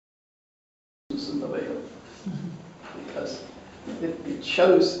the veil, because it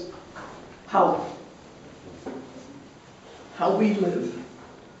shows how we live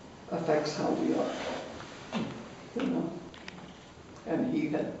affects how we are, you know. And he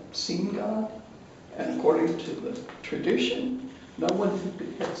had seen God, and according to the tradition, no one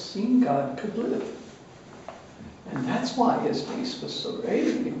who had seen God could live. And that's why his face was so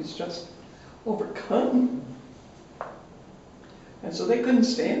radiant. He was just overcome. And so they couldn't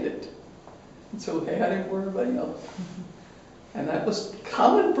stand it. And so they had him wear a veil. And that was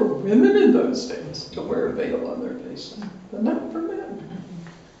common for women in those days, to wear a veil on their faces, but not for men.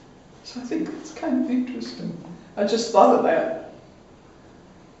 So I think it's kind of interesting. I just thought of that.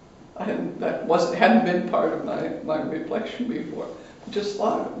 Hadn't been part of my reflection before. I just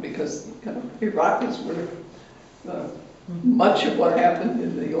thought of it because, you know, Iraq is where much of what happened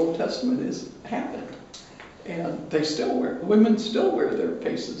in the Old Testament happened. And women still wear their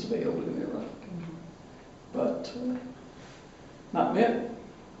faces veiled in Iraq. But not men.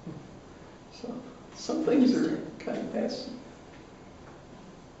 So some things are kind of fascinating.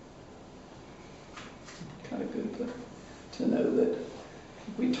 Kind of good to know that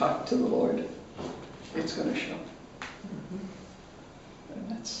if we talk to the Lord, it's going to show. And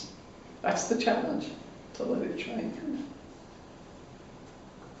that's the challenge, to let it shine through.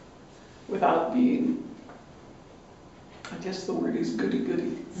 Without being, I guess the word is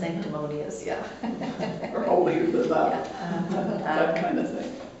goody-goody. Sanctimonious, yeah. Or holier than thou. That kind of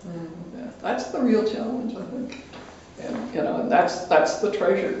thing. Yeah, that's the real challenge, I think. And, you know, and that's the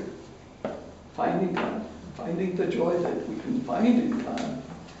treasure. Finding God. Finding the joy that we can find in God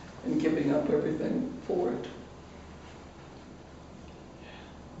and giving up everything for it.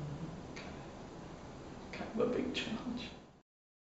 Kind of a big challenge.